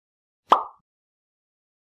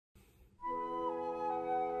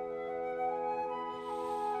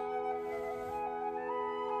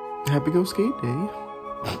Happy Go Skate Day.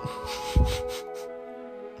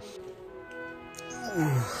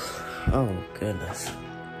 Oh, goodness.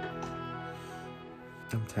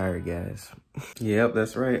 I'm tired, guys. Yep,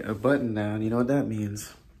 that's right. A button down. You know what that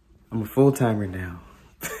means. I'm a full-timer now.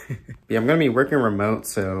 Yeah, I'm gonna be working remote,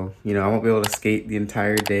 so, you know, I won't be able to skate the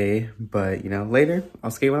entire day. But, you know, later,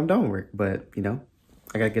 I'll skate when I'm done with work. But, you know,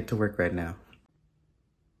 I gotta get to work right now.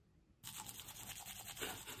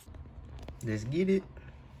 Let's get it.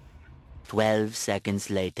 12 seconds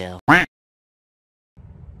later. I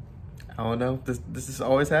don't know. This just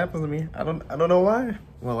always happens to me. I don't know why.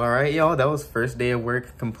 Well, all right, y'all. That was first day of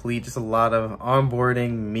work complete. Just a lot of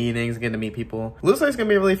onboarding, meetings, getting to meet people. Looks like it's gonna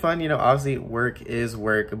be really fun. You know, obviously work is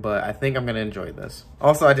work, but I think I'm gonna enjoy this.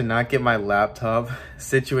 Also, I did not get my laptop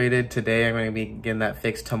situated today. I'm gonna be getting that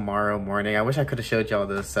fixed tomorrow morning. I wish I could have showed y'all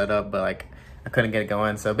the setup, but like I couldn't get it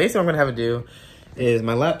going. So basically, what I'm gonna have to do is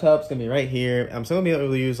my laptop's gonna be right here. I'm still gonna be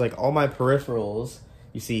able to use like all my peripherals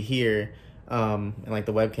you see here. And like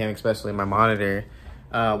the webcam, especially my monitor,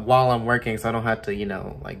 while I'm working, so I don't have to, you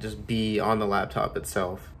know, like just be on the laptop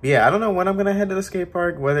itself. But yeah, I don't know when I'm gonna head to the skate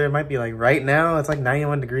park, whether it might be like right now, it's like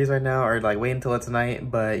 91 degrees right now, or like wait until it's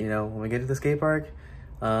night. But you know, when we get to the skate park,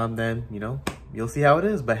 then, you know, you'll see how it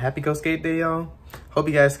is. But happy Go Skate Day, y'all. Hope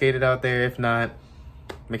you guys skated out there. If not,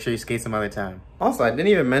 make sure you skate some other time. Also, I didn't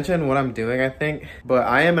even mention what I'm doing, I think, but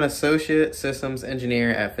I am an associate systems engineer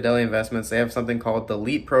at Fidelity Investments. They have something called the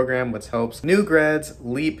LEAP program, which helps new grads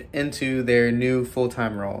leap into their new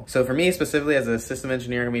full-time role. So for me specifically as a system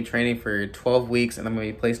engineer, I'm gonna be training for 12 weeks and I'm gonna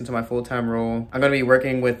be placed into my full-time role. I'm gonna be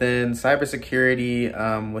working within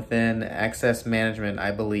cybersecurity, within access management, I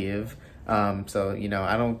believe. So, you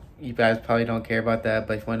know, you guys probably don't care about that,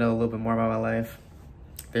 but if you wanna know a little bit more about my life,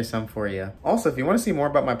 there's some for you. Also, if you want to see more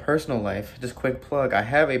about my personal life, just quick plug, I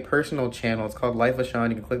have a personal channel. It's called Life with Sean.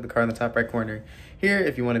 You can click the card in the top right corner here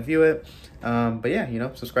if you want to view it. But yeah, you know,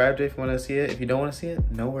 subscribe to it if you want to see it. If you don't want to see it,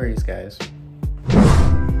 no worries, guys.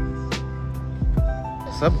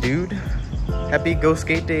 What's up, dude? Happy Go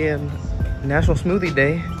Skate Day and National Smoothie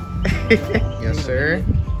Day. Yes, sir.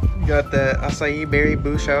 Got the acai berry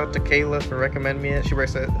boo. Shout out to Kayla for recommending me it. She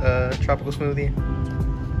works at Tropical Smoothie.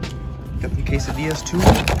 Got the quesadillas too.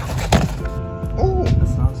 Oh, that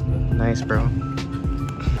sounds good. Nice, bro.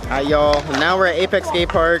 Alright, y'all. Now we're at Apex Skate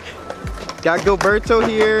Park. Got Gilberto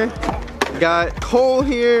here. Got Cole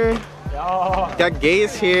here. Got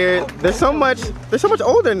Gaze here. They're so much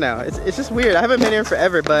older now. It's just weird. I haven't been here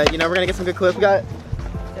forever, but you know, we're gonna get some good clips. We got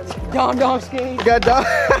Dom Skate. We got Dom.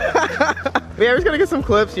 But yeah, we're just gonna get some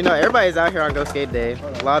clips. You know, everybody's out here on Go Skate Day.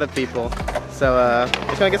 A lot of people. So we're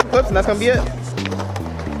just gonna get some clips and that's gonna be it.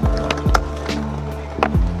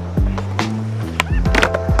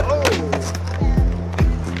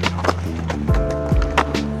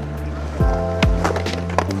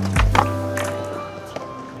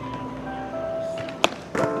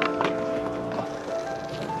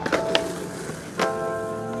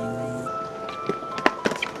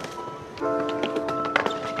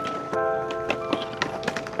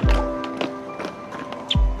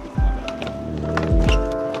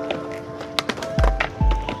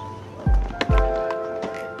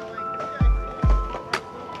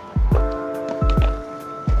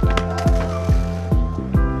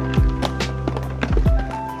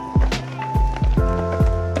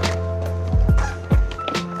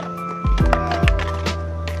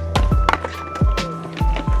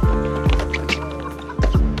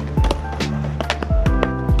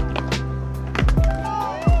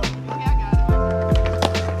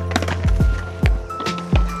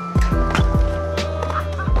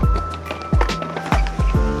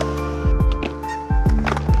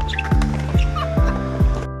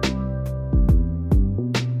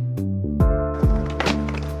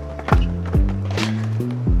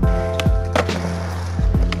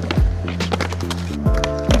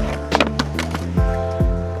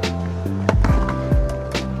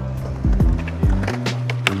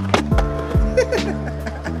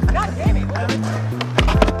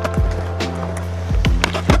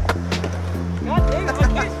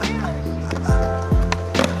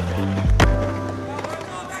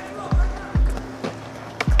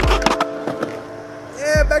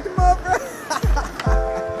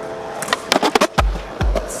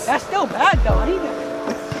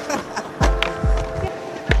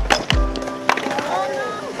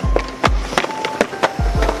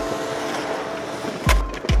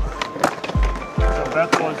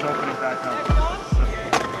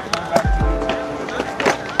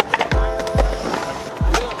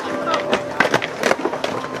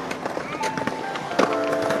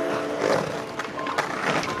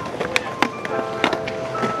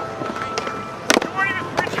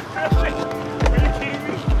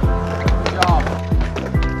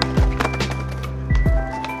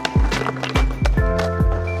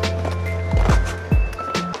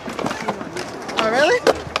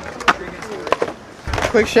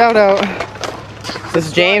 quick shout out. This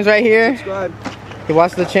is James right here. Subscribe. He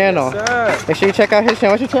watches the channel. Yes, sir. Make sure you check out his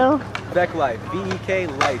channel. What's your channel? Vec Life. V-E-K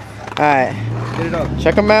Life. Alright. Get it up.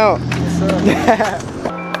 Check him out. Yes, sir.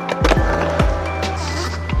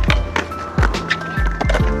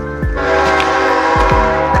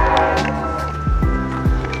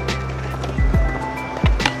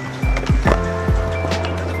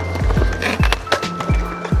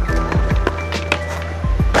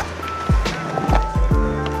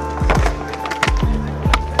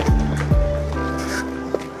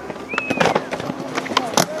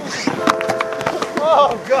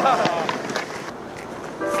 Oh, God.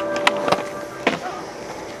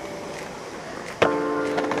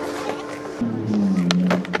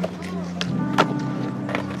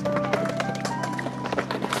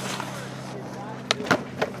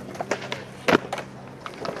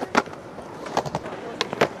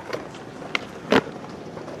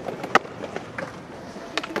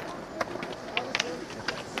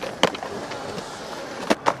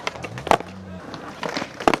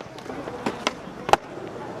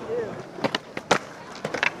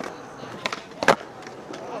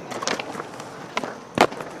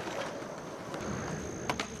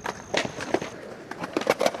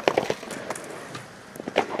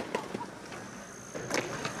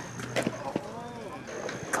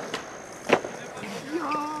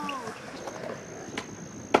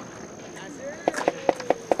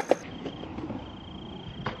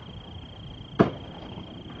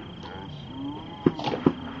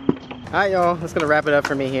 Alright, y'all, that's gonna wrap it up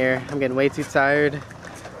for me here. I'm getting way too tired.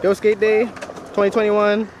 Go Skate Day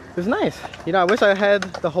 2021. It was nice. You know, I wish I had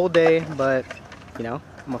the whole day, but you know,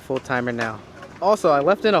 I'm a full-timer now. Also, I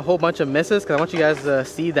left in a whole bunch of misses because I want you guys to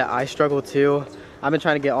see that I struggle too. I've been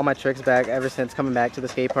trying to get all my tricks back ever since coming back to the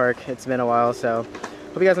skate park. It's been a while, so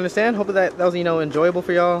hope you guys understand. Hope that was, you know, enjoyable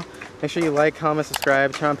for y'all. Make sure you like, comment,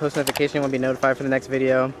 subscribe, turn on post notification. You want to be notified for the next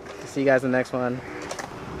video. See you guys in the next one.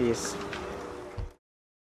 Peace.